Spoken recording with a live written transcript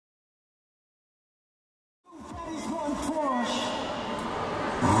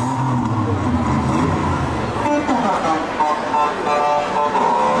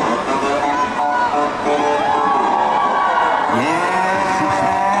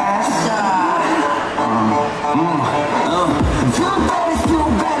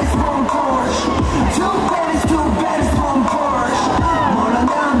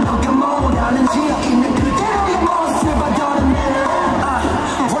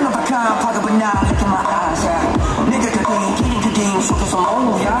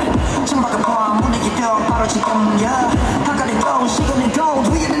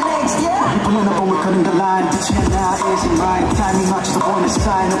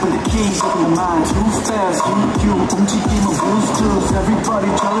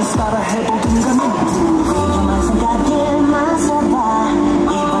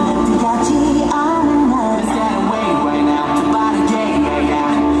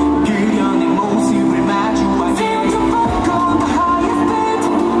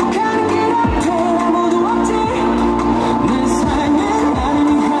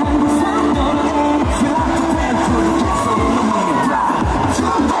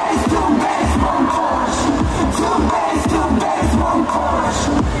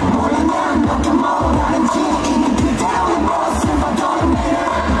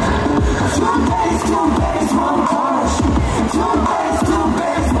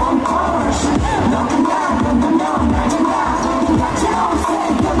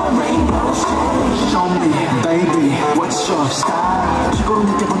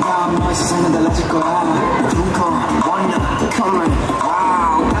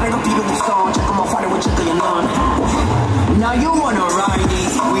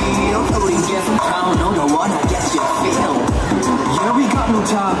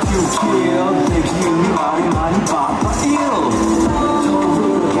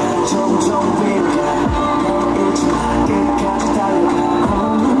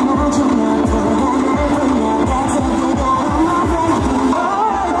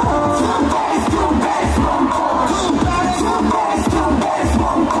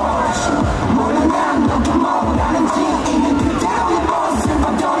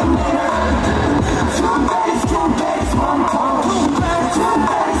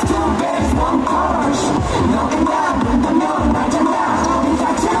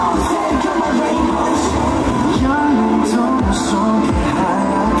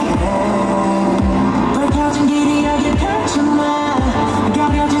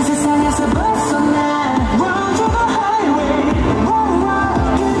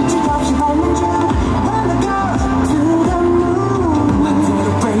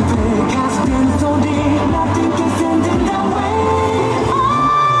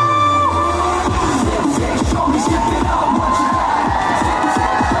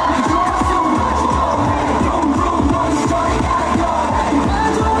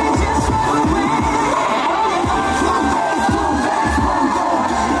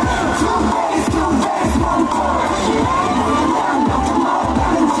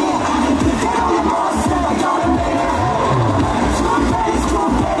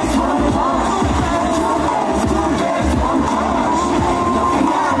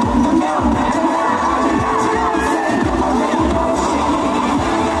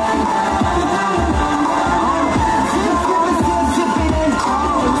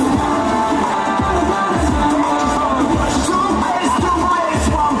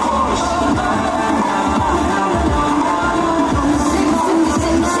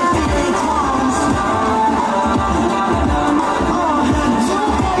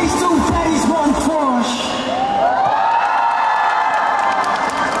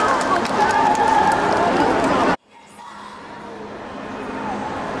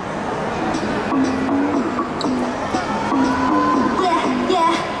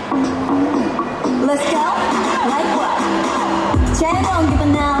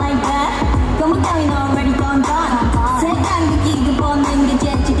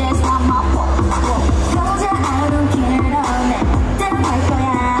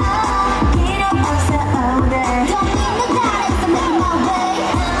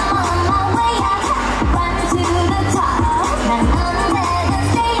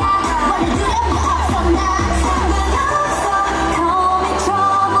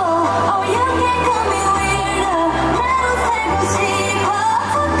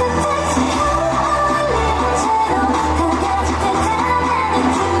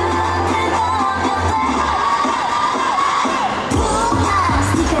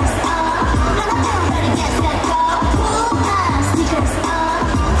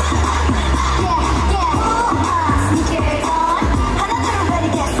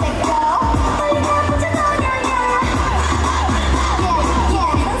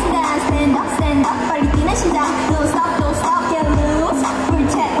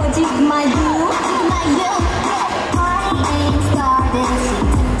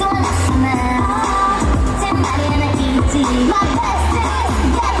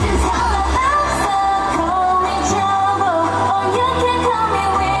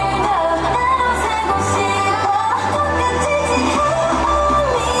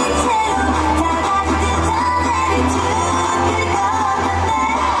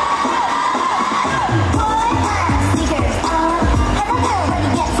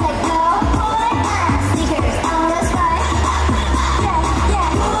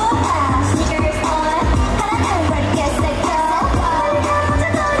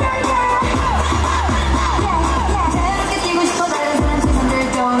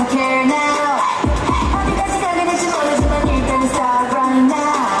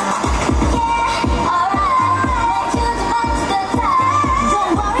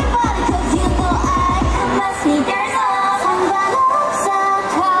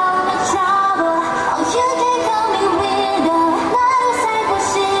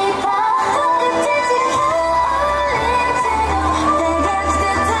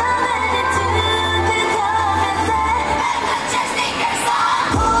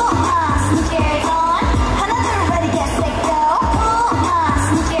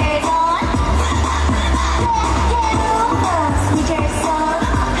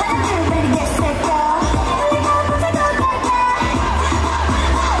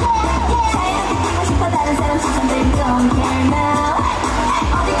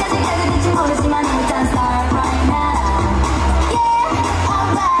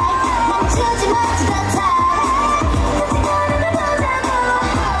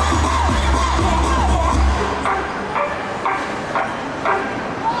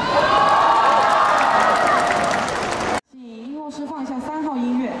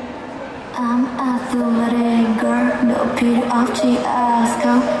BTS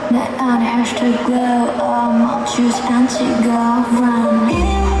go 내 안에 hashtag glow 멈추지 않지 go run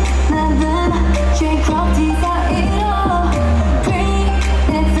나는 J-pop 디자이너 Bring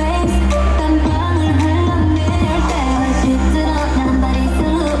that face 딴 방을 흘러내릴 때 빛들어 난 Baddies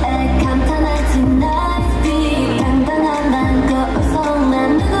silhouette 감탄할 tonight beat 당당한 난 거울속 난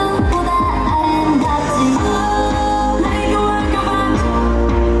누구보다 아름답지 like a work of art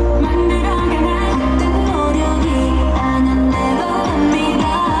만들어가는 듯 노력이 아냐 never let me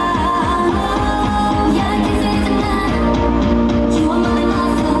down 약해지지만 지원만의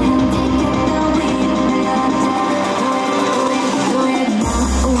모습 handicap도 위로하자 Do it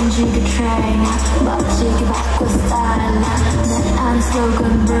now 움직여 train 멋지게 바꿔 style 내 안에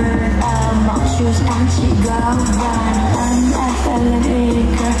slogan burn 멈추지 않지 go run I'm FLNE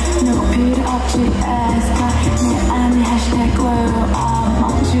girl 너 필요 없지 ask 내 안에 hashtag glow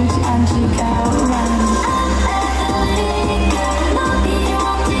멈추지 않지 go run I'm FLNE girl 너 필요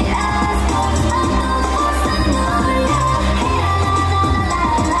없지 ask I'm not forced to know ya hey la la la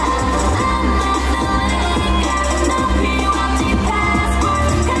la I'm FLNE girl 너 필요 없지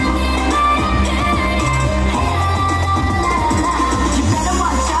passport 당연히 hey la la la You better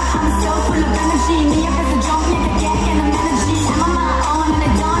watch out I'm so full of energy 네 옆에서 좀 약하게 get I'm energy I'm on my own and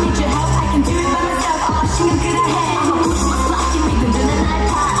I don't need your help I can do it by myself 신경 끄라 해 I'ma push my luck give me 든든한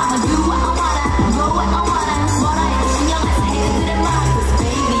iPod I'ma do what I wanna go what I wanna 뭐라 해도 신경 안 써 haters 말 Cause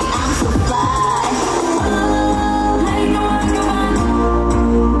baby I'm so fly like a work of art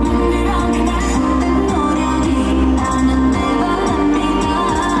만들어가는 듯 노력이 나는 never let me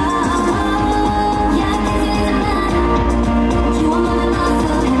down 약해지지만 지원만의 모습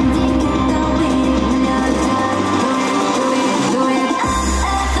handicap도 위로하자 Do it I'm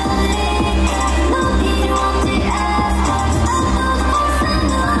FLNE girl 너 필요 없지 ask I'm not forced to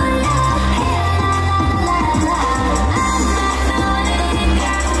know ya hey la la la I'm FLNE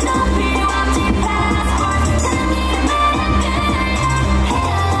girl 너 필요 없지 passport 당연히 매력을 hey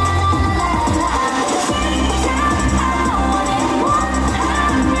la la I want it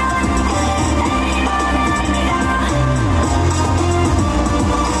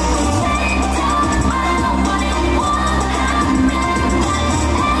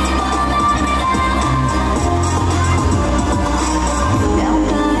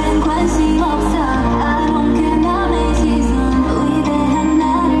평가엔 관심 없어 I don't care 남의 시선 위대한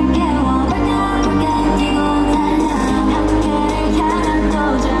나를 깨워 발가락에 뛰고 달려 한계를 향한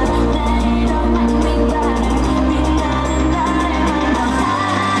도전 내일도 make me better 빛나는 나를 만나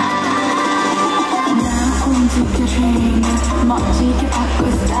나 움직여 train 멋지게 바꿔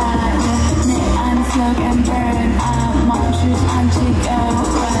style 내 안에 slogan burn 멈추지 않지 go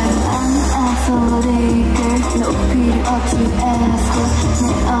run I'm absolutely girl 너 필요 없지 ask 내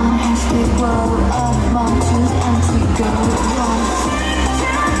안에 hashtag glow 멈추지 않지 go run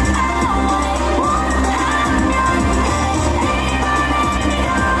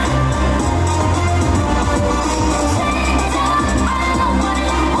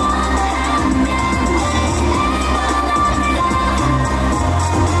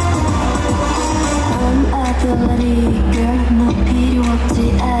I'm FLNE girl 너 필요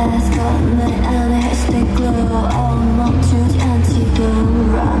없지 ask 내 안에 hashtag glow 멈추지 않지 go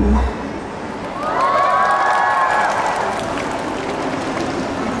run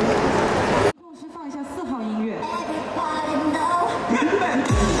同时放一下4号音乐。 Everybody know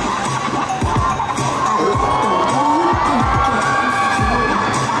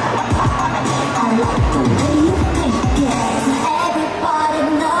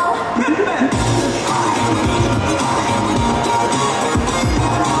Everybody know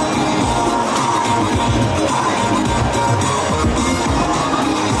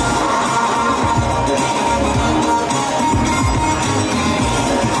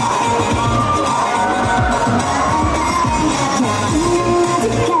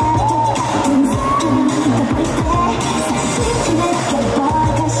아직까지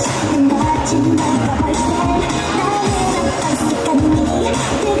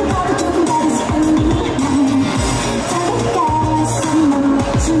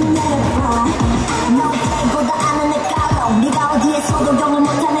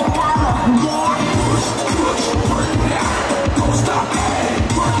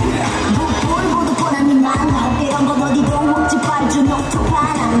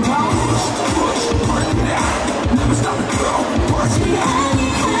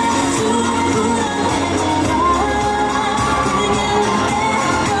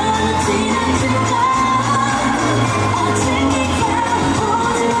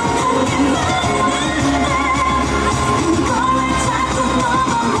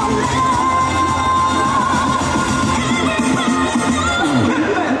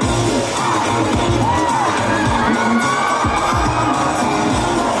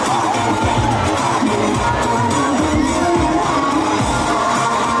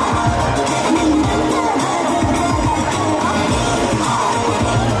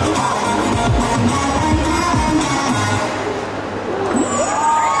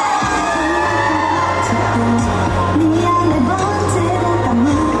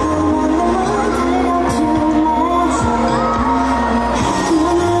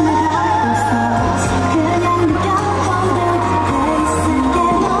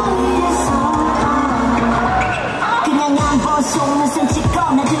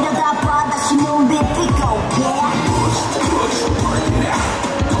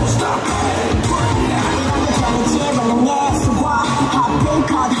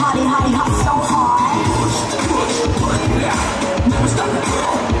party hot so hard. Never stop the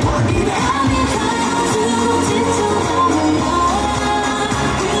girl, work it out.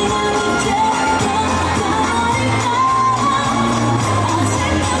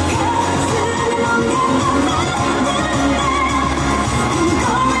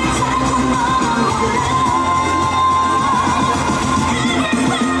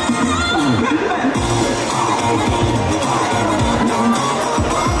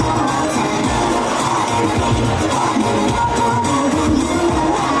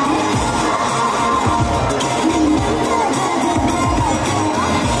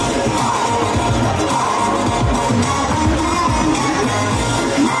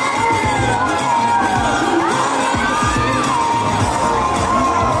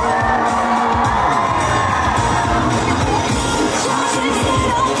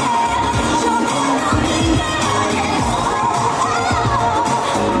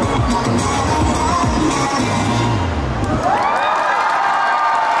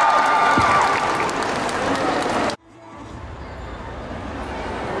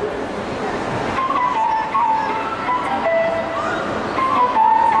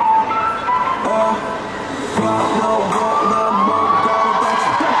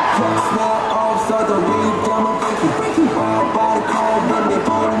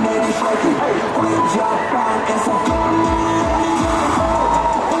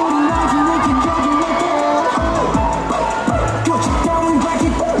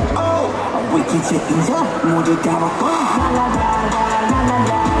 모두 다 먹고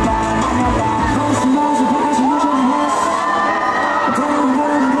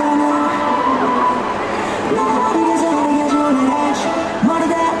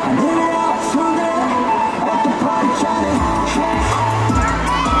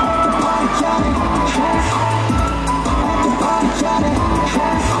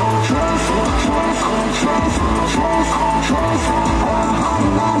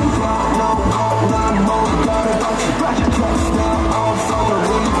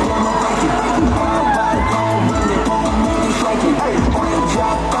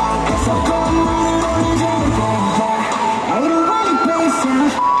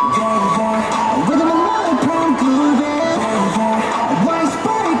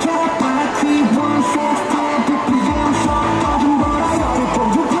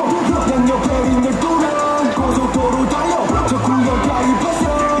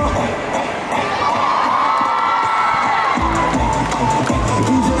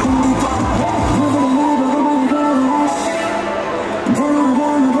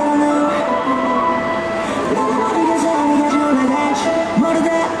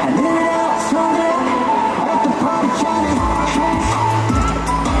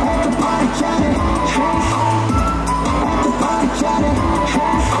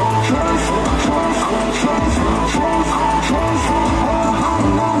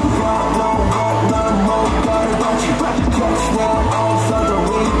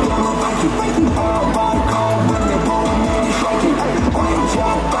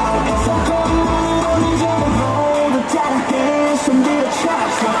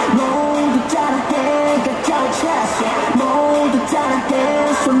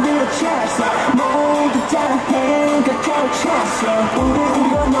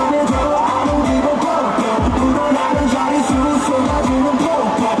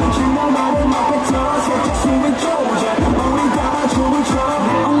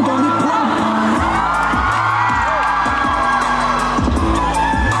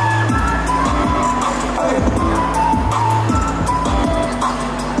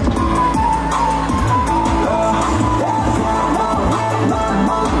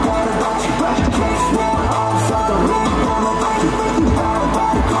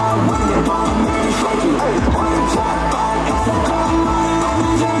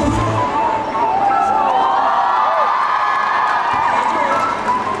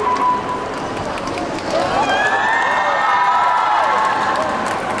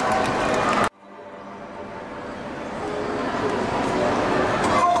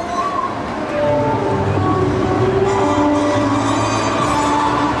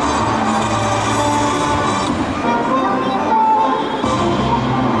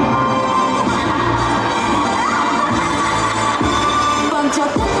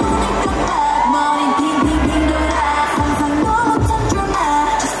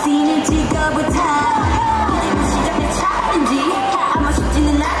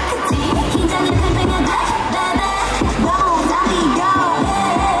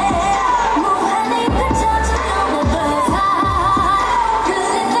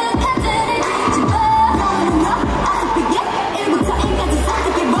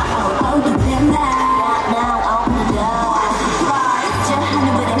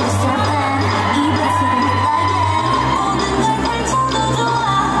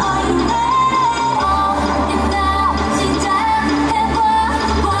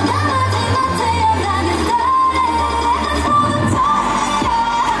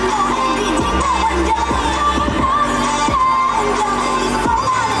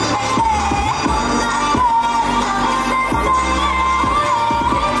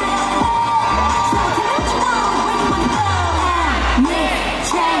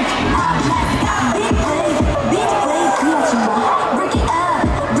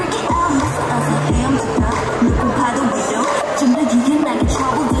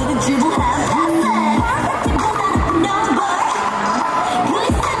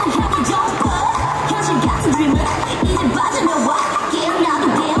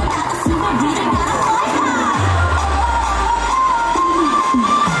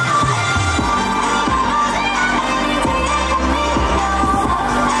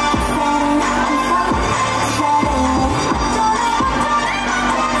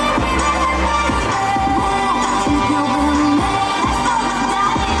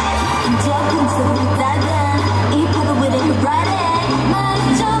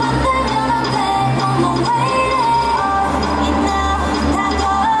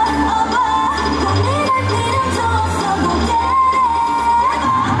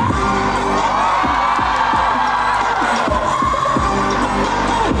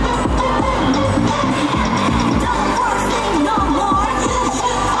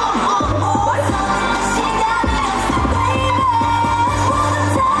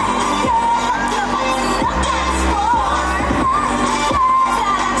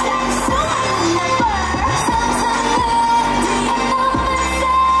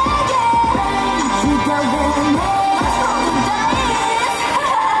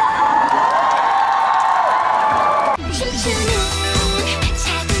주는